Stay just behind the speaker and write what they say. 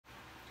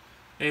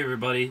Hey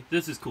everybody,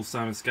 this is Cool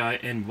Simon Sky,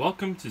 and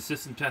welcome to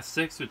System Test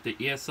 6 with the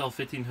ESL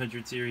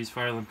 1500 series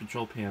fire alarm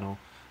control panel.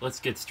 Let's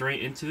get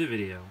straight into the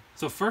video.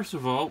 So first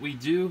of all, we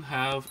do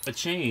have a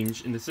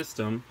change in the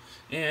system,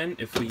 and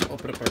if we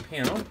open up our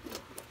panel,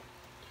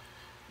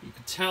 you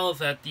can tell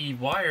that the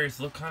wires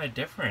look kind of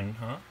different,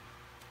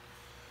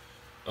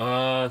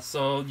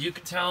 so you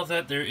can tell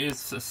that there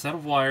is a set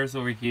of wires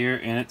over here,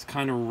 and it's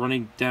kind of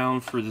running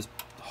down for this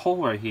hole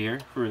right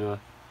here, for the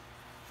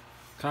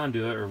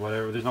conduit or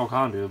whatever. There's no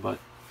conduit, but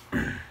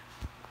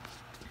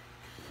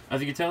as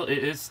you can tell, it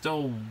is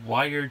still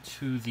wired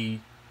to the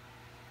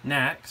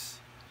NACs,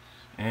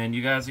 and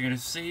you guys are going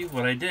to see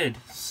what I did.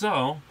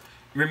 So,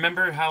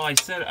 remember how I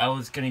said I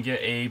was going to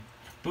get a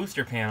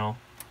booster panel?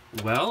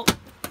 Well,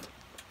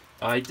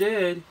 I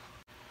did.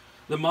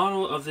 The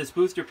model of this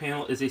booster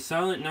panel is a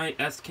Silent Night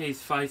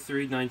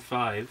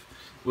SK5395,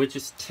 which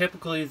is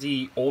typically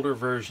the older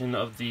version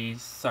of the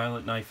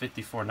Silent Night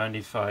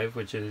 5495,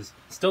 which is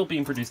still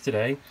being produced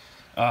today.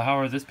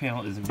 However, this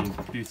panel isn't being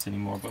produced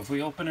anymore. But if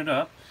we open it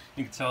up,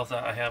 you can tell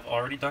that I have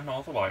already done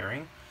all the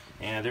wiring,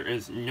 and there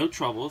is no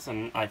troubles.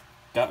 And I've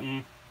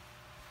gotten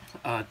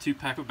 2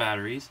 pack of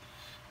batteries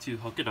to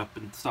hook it up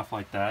and stuff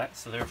like that.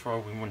 So therefore,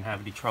 we wouldn't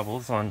have any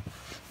troubles on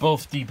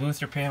both the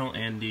booster panel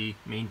and the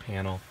main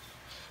panel.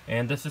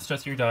 And this is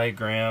just your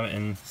diagram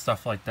and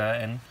stuff like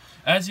that. And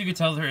as you can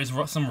tell, there is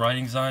some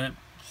writings on it.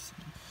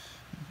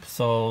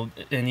 So,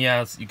 and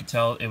yeah, as you can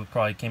tell,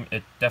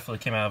 it definitely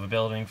came out of a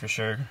building for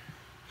sure.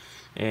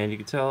 And you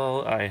can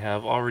tell I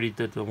have already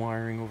did the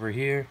wiring over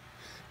here.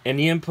 And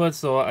the input,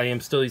 so I am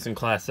still using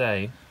Class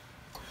A,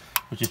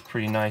 which is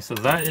pretty nice. So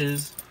that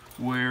is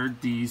where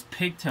these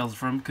pigtails are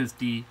from, because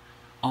the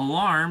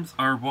alarms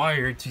are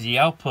wired to the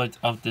output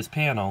of this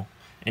panel.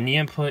 And the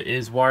input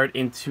is wired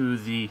into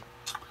the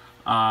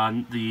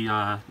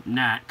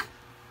NAC.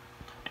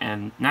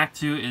 And NAC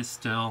 2 is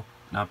still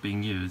not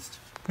being used.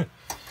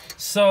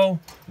 So,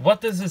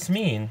 what does this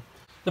mean?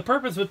 The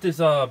purpose with this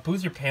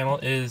booster panel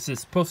is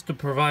it's supposed to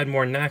provide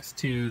more NACs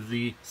to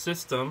the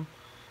system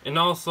and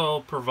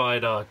also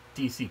provide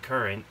DC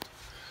current.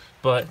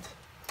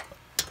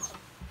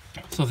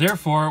 So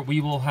therefore,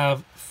 we will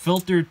have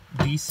filtered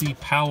DC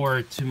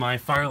power to my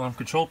fire alarm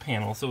control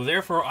panel. So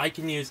therefore, I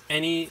can use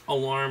any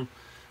alarm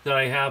that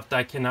I have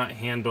that cannot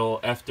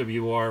handle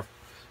FWR.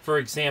 For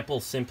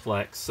example,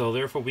 simplex. So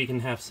therefore, we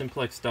can have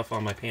simplex stuff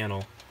on my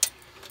panel.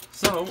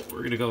 So we're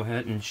going to go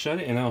ahead and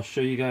shut it, and I'll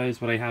show you guys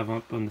what I have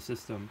up on the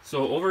system.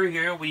 So over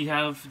here we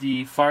have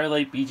the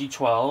Firelight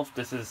BG12.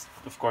 This is,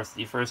 of course,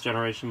 the first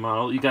generation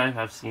model. You guys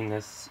have seen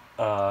this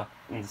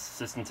in the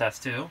system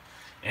test too.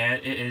 And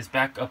it is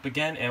back up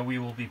again, and we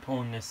will be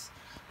pulling this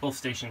pull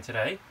station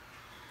today.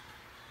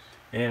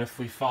 And if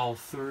we follow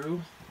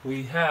through,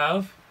 we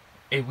have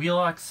a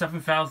Wheelock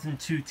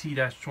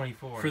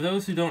 7002T-24. For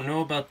those who don't know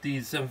about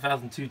these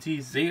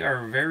 7002Ts, they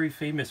are very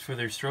famous for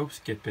their strobe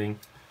skipping.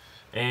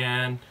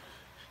 And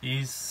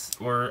these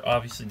were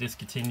obviously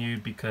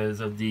discontinued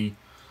because of the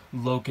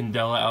low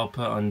candela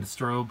output on the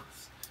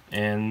strobes,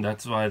 and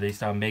that's why they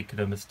stopped making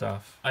them and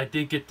stuff. I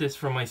did get this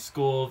from my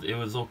school. It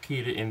was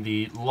located in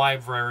the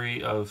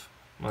library of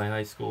my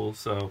high school,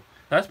 so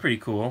that's pretty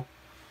cool.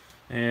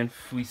 And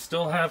we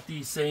still have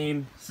the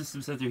same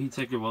system sensor heat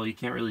seeker. Well, you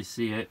can't really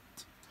see it,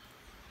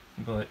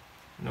 but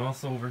and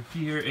also over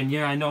here. And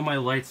yeah, I know my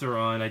lights are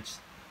on. I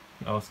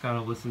was kind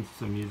of listening to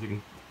some music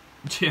and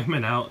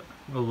jamming out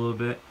a little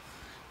bit.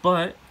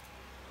 But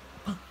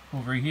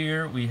over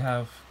here we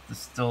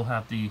still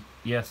have the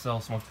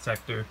ESL smoke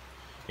detector,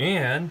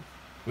 and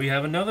we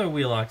have another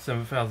Wheelock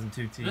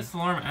 7002T. This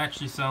alarm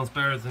actually sounds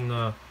better than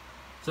the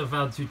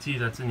 7002T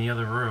that's in the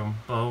other room,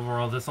 but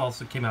overall this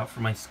also came out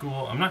from my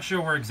school. I'm not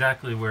sure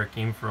exactly where it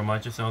came from. I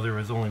just know there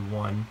was only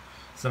one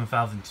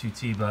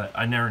 7002T, but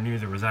I never knew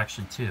there was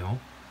actually 2.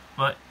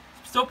 But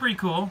still pretty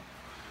cool.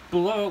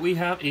 Below it we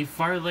have a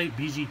Firelight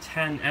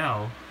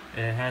BG10L,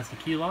 and it has the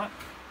key lock.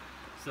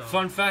 So,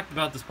 fun fact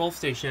about this pull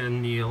station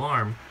and the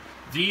alarm,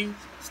 these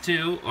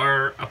two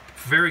are a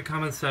very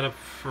common setup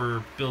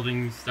for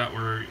buildings that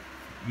were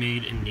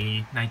made in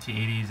the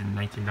 1980s and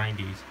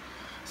 1990s.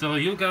 So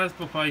you guys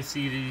will probably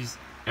see this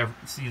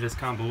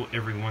combo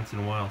every once in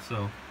a while.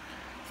 So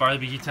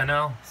Firelight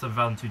BG10L,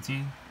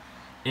 7002T.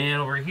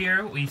 And over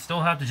here we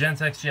still have the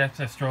Gentex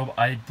GXS strobe.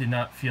 I did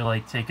not feel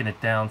like taking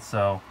it down,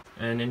 so.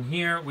 And in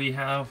here we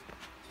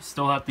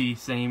still have the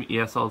same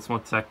ESL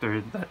smoke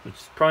detector, which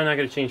is probably not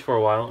going to change for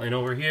a while. And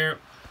over here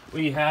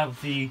we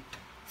have the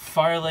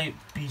Firelight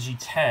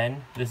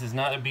BG10. This is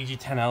not a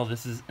BG10L,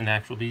 this is an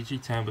actual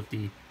BG10 with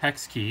the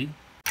hex key.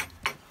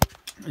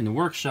 In the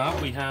workshop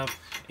we have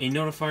a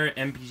Notifier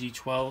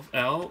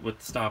MPG12L with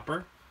the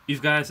stopper. You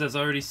guys have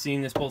already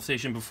seen this pull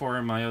station before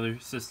in my other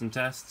system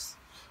tests.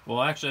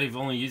 Well, actually I've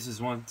only used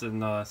this once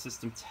in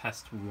system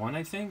test 1,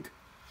 I think.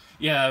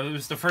 Yeah, it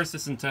was the first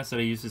system test that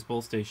I used this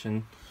pull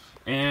station.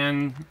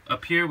 And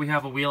up here we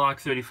have a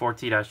Wheelock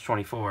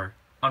 34T-24.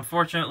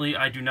 Unfortunately,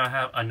 I do not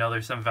have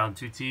another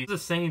 7002T. It's the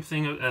same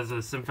thing as a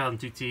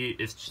 7002T,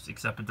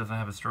 except it doesn't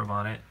have a strobe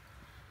on it.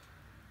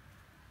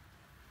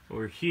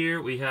 Over here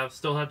we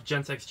still have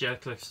Gentex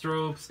GXS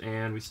strobes,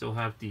 and we still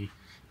have the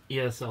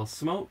ESL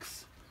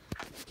smokes.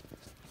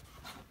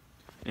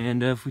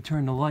 And if we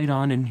turn the light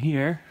on in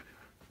here,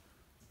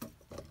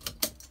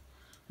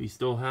 we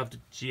still have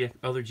the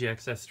other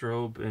GXS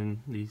strobe and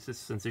the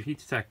sensor heat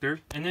detector.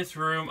 In this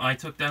room, I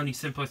took down the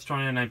Simplex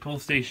 29 pull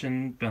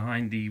station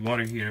behind the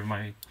water heater of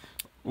my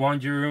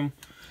laundry room.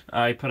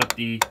 I put up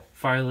the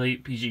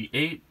Firelight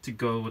PG8 to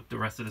go with the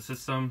rest of the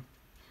system.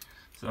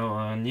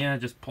 So yeah,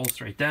 just pull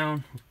straight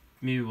down.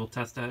 Maybe we'll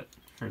test that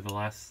for the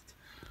last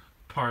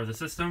part of the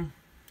system.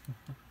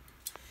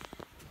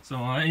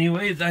 So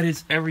anyway, that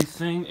is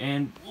everything,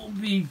 and we'll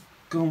be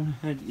going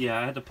ahead. Yeah,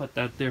 I had to put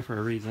that there for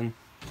a reason.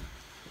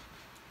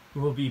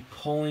 We'll be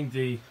pulling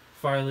the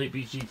Firelight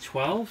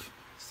BG12.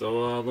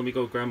 So let me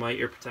go grab my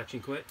ear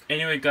protection quick.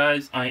 Anyway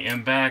guys, I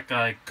am back.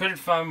 I couldn't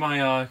find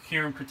my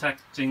hearing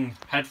protecting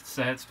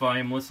headsets, but I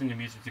am listening to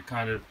music to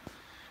kind of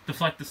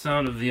deflect the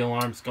sound of the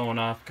alarms going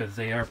off because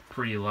they are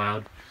pretty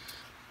loud.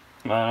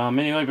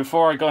 Anyway,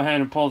 before I go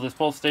ahead and pull this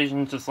pull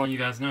station, just let you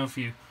guys know, if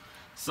you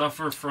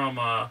suffer from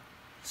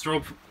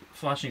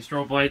flashing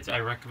strobe lights, I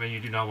recommend you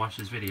do not watch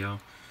this video.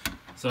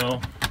 So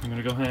I'm going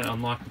to go ahead and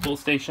unlock the pull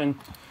station,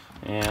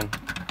 and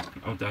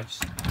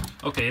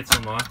okay, it's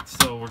unlocked.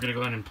 So we're going to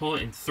go ahead and pull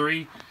it in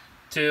 3,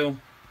 2,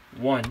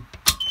 1.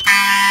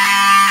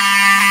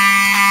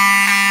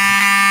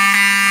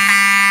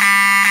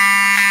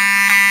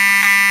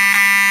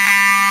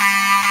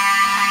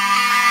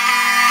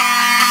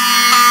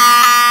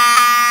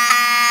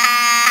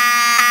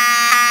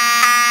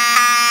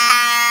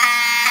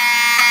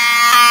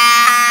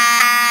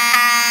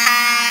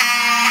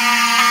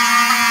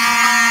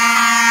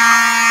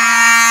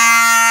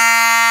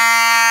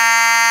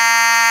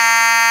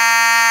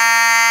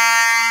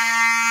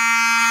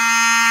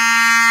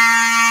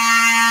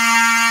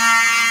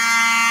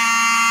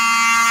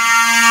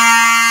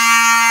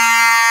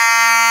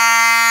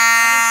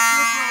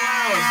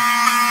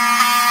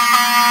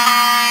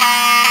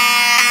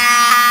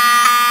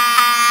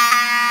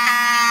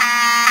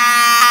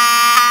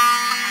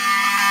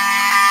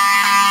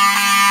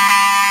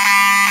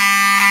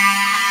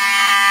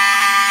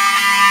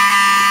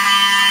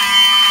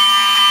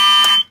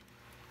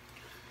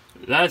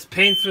 That is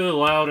painfully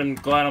loud,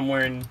 and glad I'm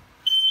wearing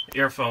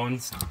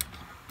earphones.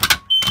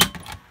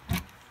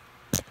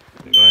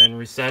 Go ahead and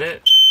reset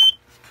it.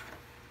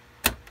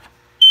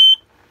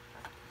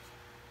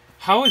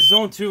 How is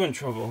Zone 2 in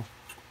trouble?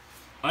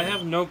 I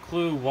have no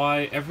clue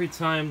why every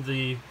time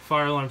the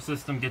fire alarm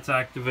system gets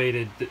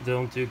activated,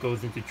 Zone 2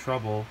 goes into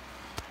trouble.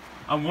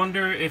 I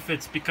wonder if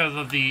it's because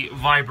of the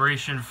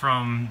vibration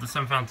from the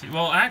 7.2.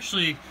 Well,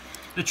 actually,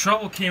 the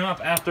trouble came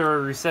up after I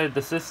reset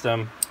the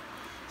system.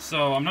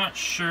 So I'm not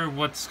sure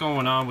what's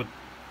going on with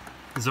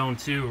Zone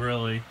 2,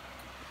 really.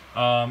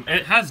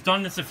 It has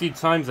done this a few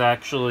times,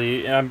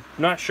 actually, and I'm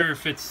not sure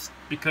if it's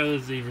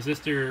because the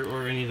resistor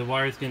or any of the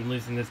wires getting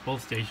loose in this pull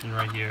station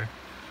right here.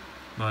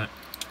 But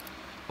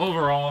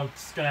overall, I'm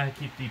just gonna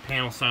keep the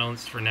panel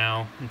silenced for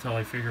now until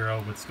I figure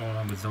out what's going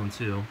on with Zone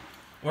 2.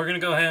 We're gonna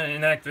go ahead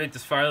and activate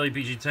this Firelight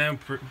BG10,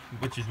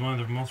 which is one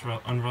of the most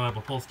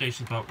unreliable pull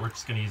stations, but we're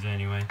just gonna use it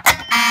anyway.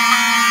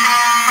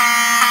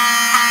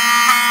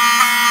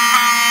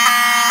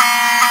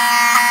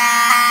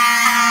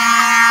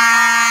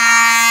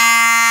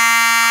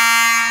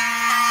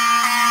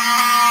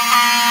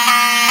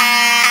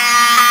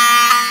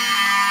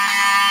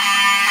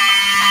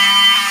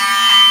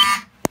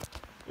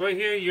 Right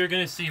here, you're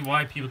gonna see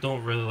why people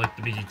don't really like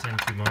the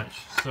BG10 too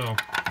much. So,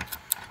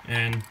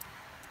 and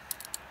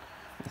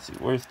let's see,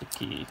 where's the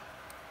key?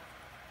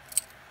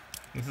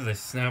 This is a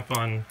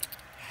snap-on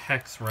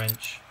hex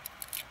wrench.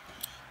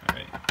 All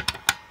right,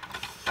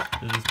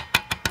 this is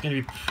gonna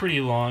be pretty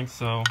long,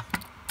 so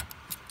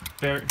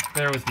bear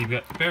with me,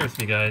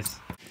 guys.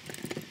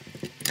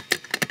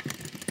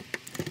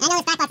 I know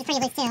this back box is pretty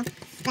loose too,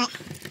 but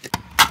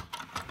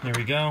there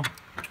we go.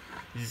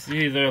 You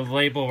see the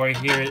label right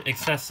here,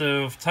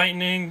 excessive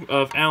tightening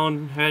of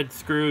Allen head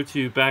screw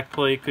to back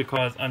plate could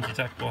cause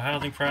undetectable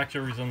housing fracture,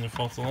 resulting in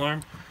false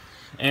alarm.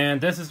 And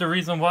this is the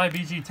reason why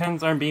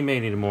BG10s aren't being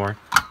made anymore.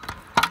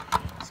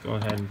 Let's go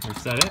ahead and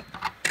reset it.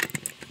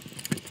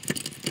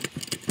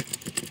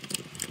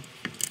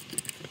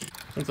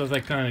 Sometimes I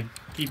kind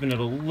of keeping it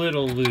a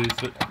little loose,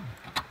 but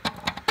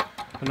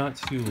not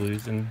too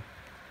loose, and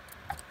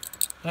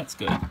that's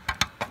good.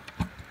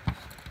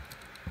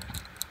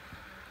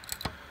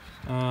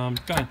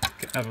 Kind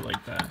of have it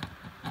like that.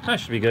 That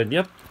should be good,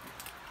 yep.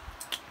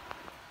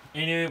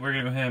 Anyway, we're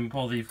gonna go ahead and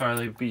pull the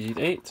Firelight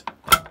BG8.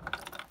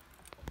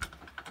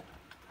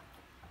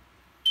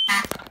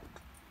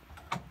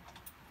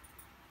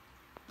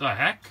 The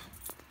heck?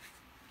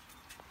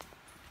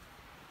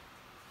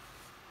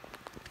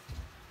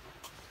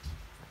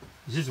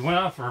 It just went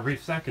off for a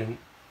brief second.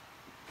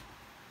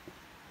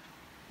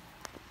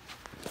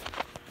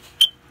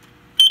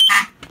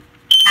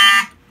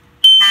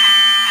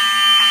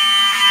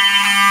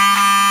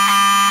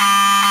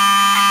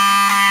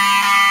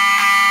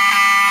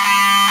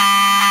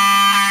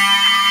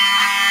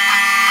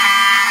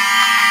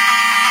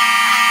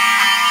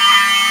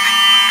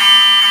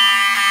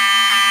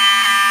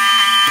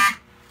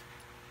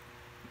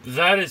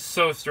 That is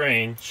so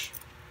strange.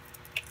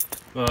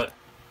 But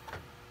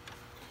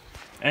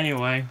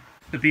anyway,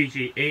 the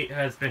BG8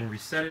 has been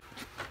reset.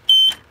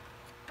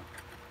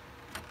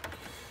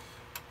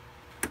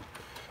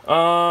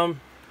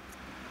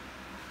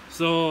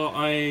 So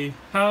I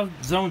have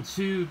zone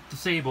 2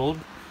 disabled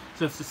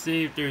just to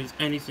see if there's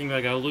anything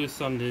that got loose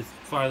on this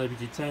Firelight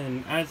BG10,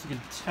 and as you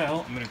can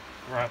tell, I'm gonna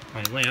grab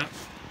my lamp.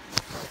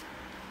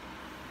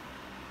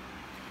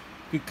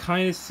 You can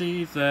kind of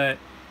see that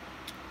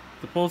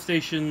the pull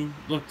station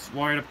looks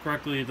wired up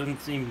correctly. It doesn't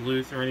seem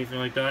loose or anything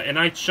like that. And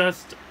I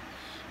just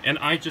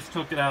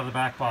took it out of the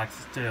back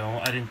box too.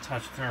 I didn't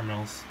touch the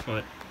terminals,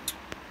 but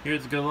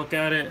here's a good look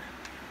at it.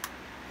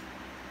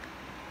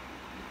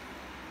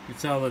 You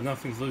can tell that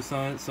nothing's loose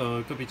on it, so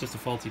it could be just a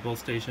faulty pull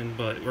station,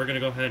 but we're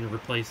gonna go ahead and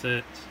replace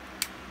it.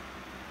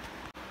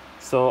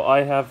 So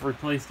I have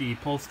replaced the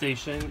pull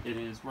station. It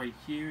is right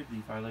here,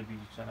 the Firelight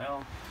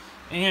BG10L,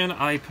 and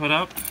I put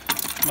up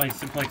my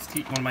Simplex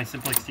T, one of my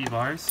Simplex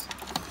T-bars.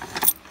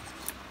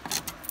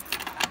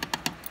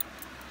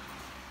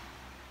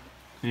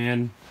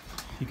 And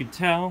you can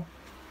tell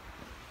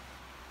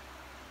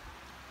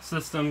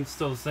system's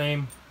still the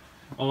same.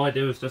 All I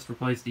did was just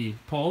replace the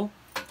pull.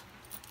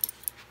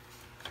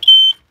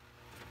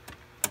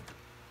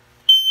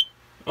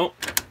 Oh,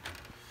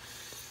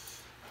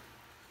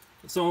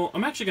 so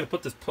I'm actually going to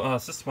put this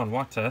system on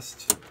walk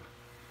test.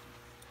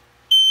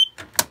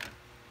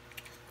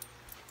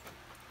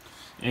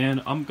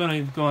 And I'm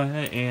going to go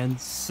ahead and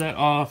set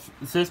off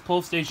this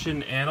pull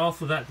station and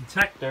also that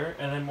detector,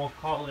 and then we'll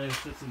call it a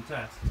system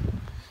test.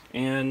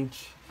 And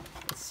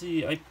let's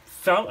see, I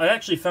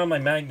actually found my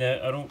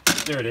magnet.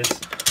 There it is,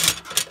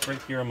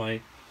 right here on my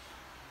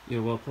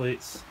well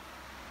plates.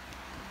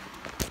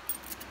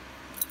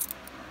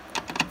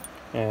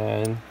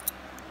 And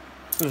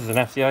this is an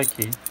FCI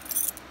key.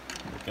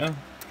 There we go.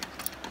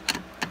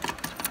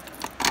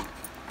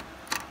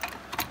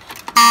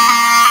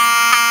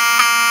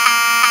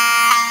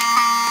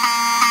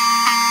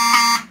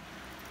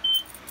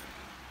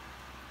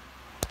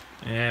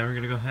 And we're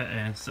gonna go ahead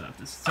and set up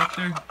this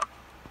detector.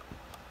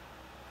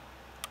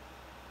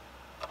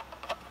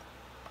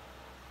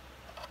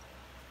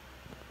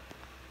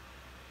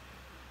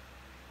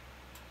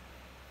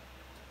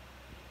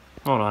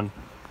 Hold on.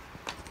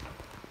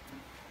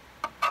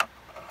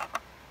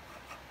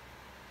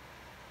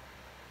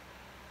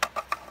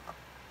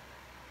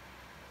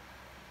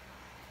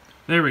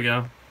 There we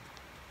go.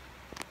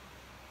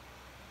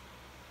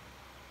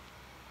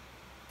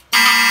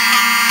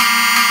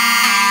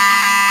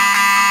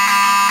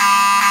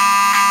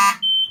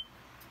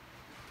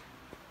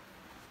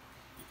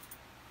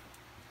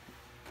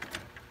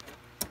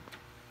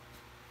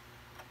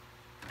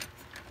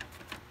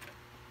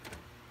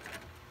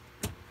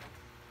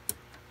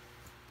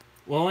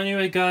 Well,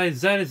 anyway,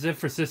 guys, that is it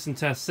for System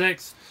Test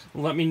 6.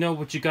 Let me know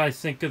what you guys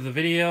think of the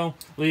video.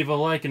 Leave a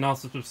like and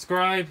also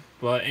subscribe.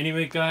 But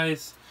anyway,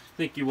 guys,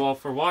 thank you all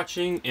for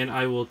watching, and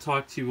I will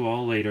talk to you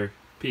all later.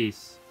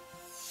 Peace.